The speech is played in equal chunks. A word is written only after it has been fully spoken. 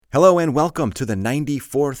Hello and welcome to the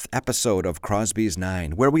 94th episode of Crosby's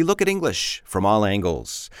Nine, where we look at English from all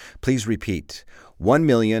angles. Please repeat,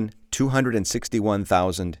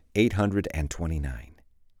 1,261,829.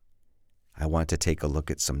 I want to take a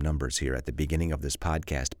look at some numbers here at the beginning of this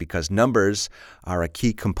podcast because numbers are a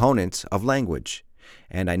key component of language.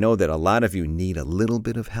 And I know that a lot of you need a little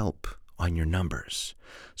bit of help on your numbers.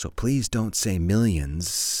 So please don't say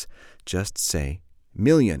millions, just say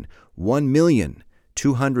million.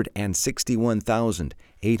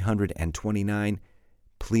 1,261,829.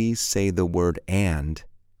 Please say the word "and"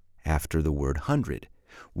 after the word "hundred."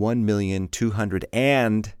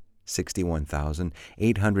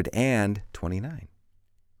 1,261,829.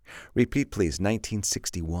 Repeat, please.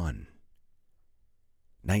 1961.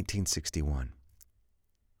 1961.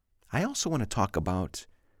 I also want to talk about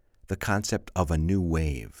the concept of a new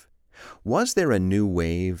wave. Was there a new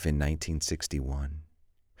wave in 1961?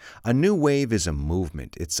 A new wave is a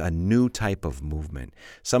movement. It's a new type of movement.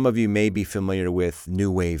 Some of you may be familiar with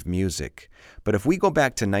new wave music. But if we go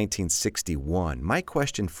back to 1961, my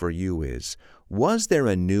question for you is, was there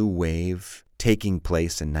a new wave taking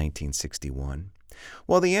place in 1961?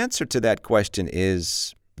 Well, the answer to that question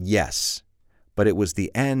is yes, but it was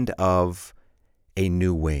the end of a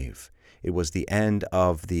new wave. It was the end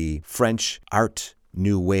of the French art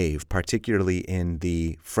new wave, particularly in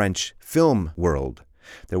the French film world.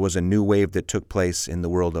 There was a new wave that took place in the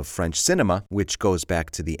world of French cinema, which goes back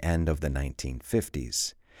to the end of the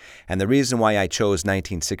 1950s. And the reason why I chose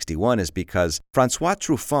 1961 is because François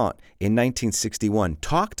Truffaut in 1961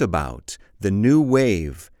 talked about the new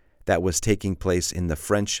wave that was taking place in the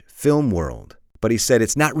French film world. But he said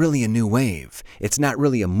it's not really a new wave. It's not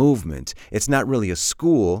really a movement. It's not really a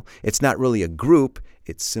school. It's not really a group.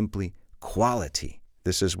 It's simply quality.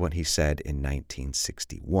 This is what he said in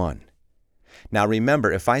 1961. Now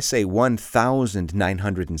remember, if I say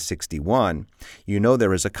 1,961, you know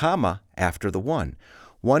there is a comma after the 1.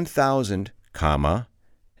 1,000,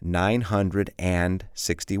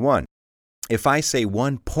 961. If I say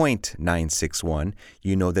 1.961,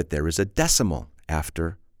 you know that there is a decimal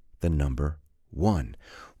after the number 1.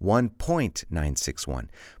 1.961.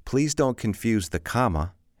 Please don't confuse the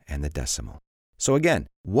comma and the decimal. So again,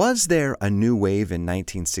 was there a new wave in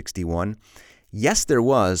 1961? Yes, there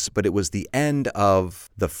was, but it was the end of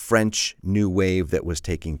the French New Wave that was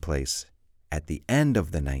taking place at the end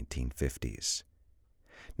of the 1950s.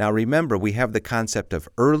 Now remember, we have the concept of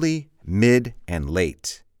early, mid, and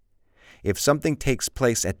late. If something takes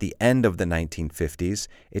place at the end of the 1950s,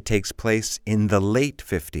 it takes place in the late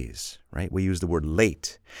 50s, right? We use the word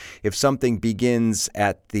late. If something begins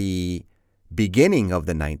at the beginning of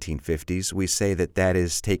the 1950s, we say that that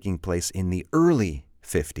is taking place in the early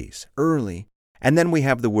 50s, early. And then we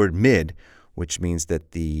have the word mid, which means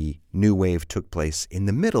that the new wave took place in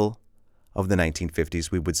the middle of the 1950s.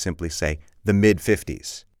 We would simply say the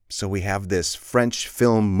mid-50s. So we have this French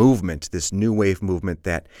film movement, this new wave movement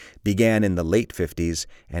that began in the late 50s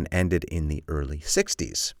and ended in the early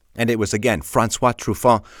 60s. And it was, again, François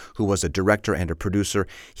Truffaut, who was a director and a producer.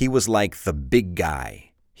 He was like the big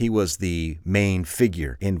guy. He was the main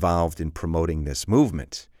figure involved in promoting this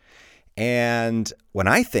movement. And when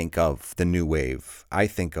I think of the new wave, I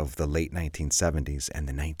think of the late 1970s and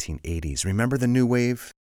the 1980s. Remember the new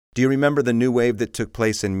wave? Do you remember the new wave that took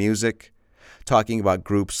place in music? Talking about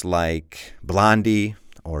groups like Blondie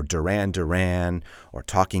or Duran Duran or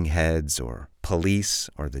Talking Heads or Police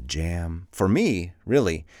or The Jam. For me,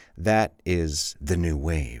 really, that is the new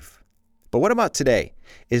wave. But what about today?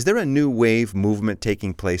 Is there a new wave movement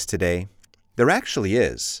taking place today? There actually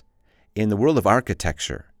is. In the world of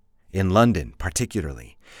architecture, in London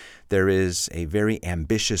particularly, there is a very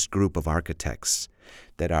ambitious group of architects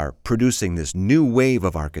that are producing this new wave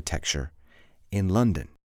of architecture in London.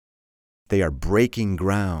 They are breaking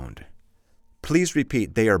ground. Please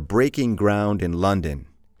repeat, they are breaking ground in London.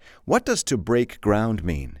 What does to break ground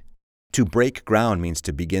mean? To break ground means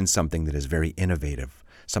to begin something that is very innovative,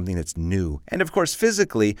 something that's new. And of course,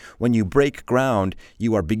 physically, when you break ground,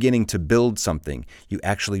 you are beginning to build something. You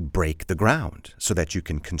actually break the ground so that you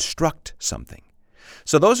can construct something.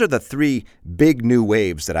 So those are the three big new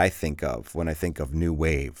waves that I think of when I think of new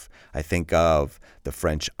wave. I think of the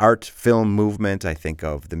French art film movement. I think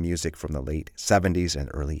of the music from the late 70s and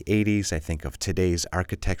early 80s. I think of today's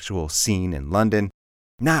architectural scene in London.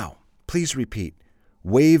 Now, please repeat,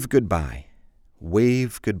 wave goodbye.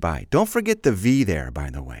 Wave goodbye. Don't forget the V there, by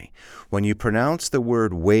the way. When you pronounce the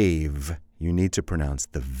word wave, you need to pronounce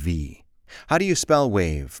the V. How do you spell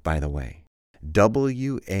wave, by the way?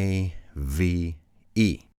 W-A-V-E.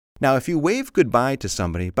 Now, if you wave goodbye to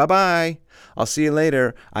somebody, bye-bye, I'll see you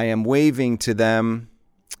later, I am waving to them,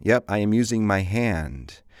 Yep, I am using my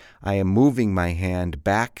hand. I am moving my hand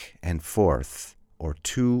back and forth, or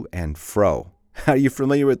to and fro. Are you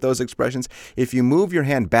familiar with those expressions? If you move your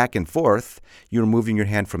hand back and forth, you're moving your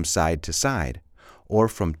hand from side to side, or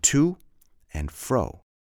from to and fro.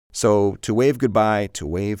 So to wave goodbye, to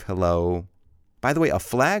wave hello. By the way, a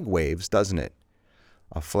flag waves, doesn't it?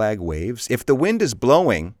 A flag waves. If the wind is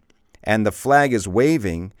blowing and the flag is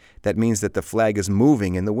waving, that means that the flag is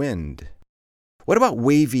moving in the wind. What about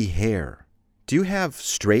wavy hair? Do you have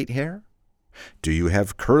straight hair? Do you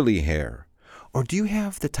have curly hair? Or do you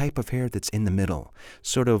have the type of hair that's in the middle,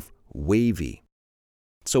 sort of wavy?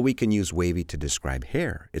 So we can use wavy to describe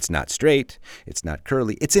hair. It's not straight, it's not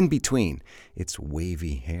curly, it's in between. It's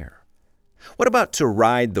wavy hair. What about to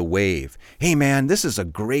ride the wave? Hey man, this is a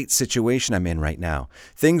great situation I'm in right now.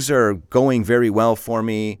 Things are going very well for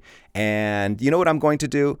me, and you know what I'm going to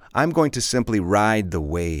do? I'm going to simply ride the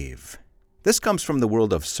wave. This comes from the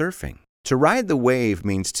world of surfing. To ride the wave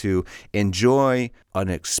means to enjoy an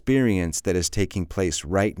experience that is taking place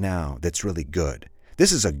right now that's really good.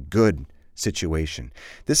 This is a good situation.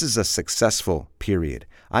 This is a successful period.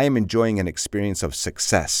 I am enjoying an experience of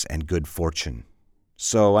success and good fortune.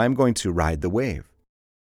 So I'm going to ride the wave.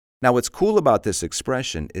 Now, what's cool about this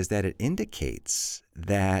expression is that it indicates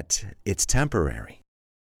that it's temporary.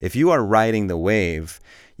 If you are riding the wave,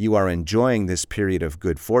 you are enjoying this period of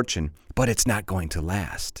good fortune, but it's not going to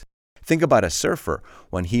last. Think about a surfer.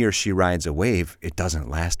 When he or she rides a wave, it doesn't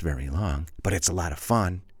last very long, but it's a lot of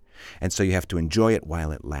fun. And so you have to enjoy it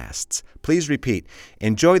while it lasts. Please repeat,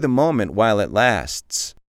 enjoy the moment while it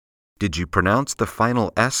lasts. Did you pronounce the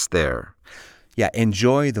final S there? Yeah,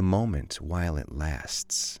 enjoy the moment while it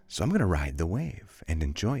lasts. So I'm going to ride the wave and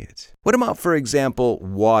enjoy it. What about, for example,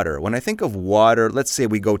 water? When I think of water, let's say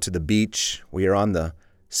we go to the beach, we are on the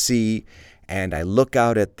sea, and I look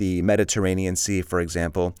out at the Mediterranean Sea, for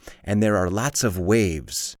example, and there are lots of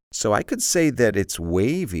waves. So I could say that it's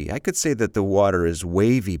wavy. I could say that the water is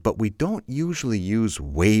wavy, but we don't usually use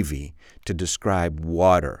wavy to describe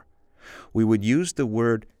water. We would use the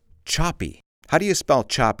word choppy. How do you spell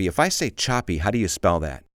choppy? If I say choppy, how do you spell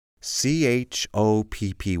that?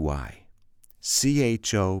 C-H-O-P-P-Y.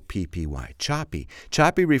 C-H-O-P-P-Y. Choppy.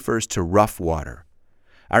 Choppy refers to rough water.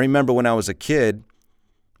 I remember when I was a kid,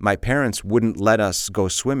 my parents wouldn't let us go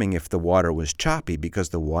swimming if the water was choppy because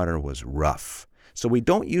the water was rough. So we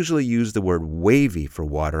don't usually use the word wavy for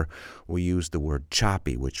water. We use the word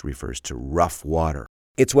choppy, which refers to rough water.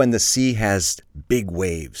 It's when the sea has big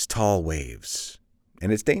waves, tall waves,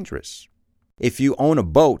 and it's dangerous. If you own a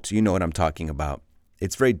boat, you know what I'm talking about.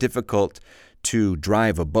 It's very difficult to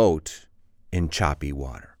drive a boat in choppy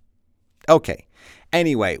water. Okay.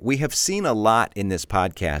 Anyway, we have seen a lot in this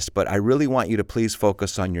podcast, but I really want you to please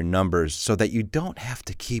focus on your numbers so that you don't have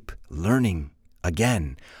to keep learning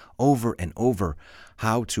again, over and over,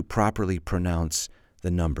 how to properly pronounce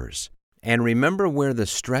the numbers. And remember where the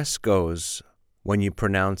stress goes when you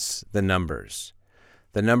pronounce the numbers.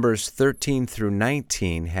 The numbers 13 through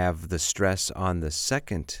 19 have the stress on the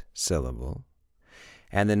second syllable,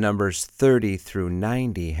 and the numbers 30 through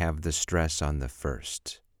 90 have the stress on the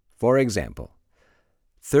first. For example,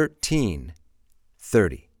 13,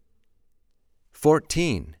 30.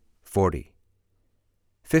 14, 40.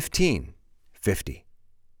 15, 50.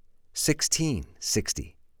 16,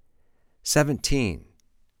 60. 17,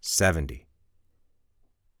 70.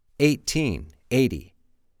 18, 80.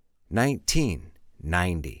 19,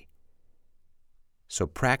 90. So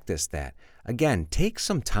practice that. Again, take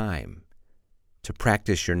some time to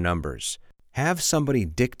practice your numbers. Have somebody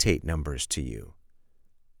dictate numbers to you.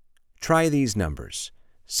 Try these numbers.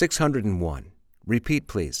 601. Repeat,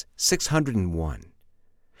 please. 601.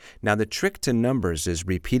 Now, the trick to numbers is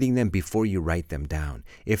repeating them before you write them down.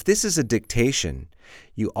 If this is a dictation,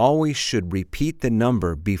 you always should repeat the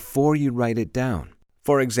number before you write it down.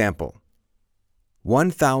 For example,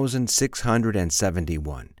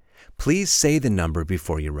 1,671. Please say the number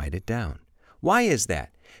before you write it down. Why is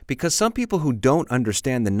that? Because some people who don't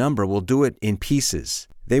understand the number will do it in pieces.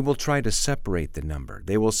 They will try to separate the number.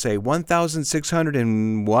 They will say 1,600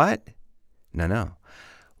 and what? No.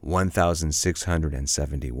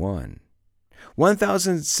 1,671.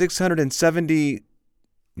 1,670.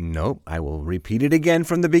 Nope, I will repeat it again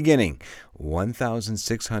from the beginning.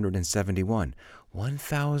 1,671.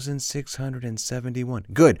 1,671.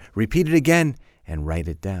 Good. Repeat it again and write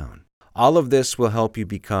it down. All of this will help you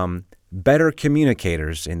become better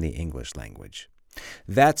communicators in the English language.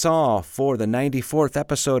 That's all for the 94th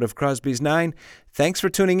episode of Crosby's 9. Thanks for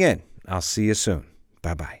tuning in. I'll see you soon.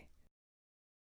 Bye-bye.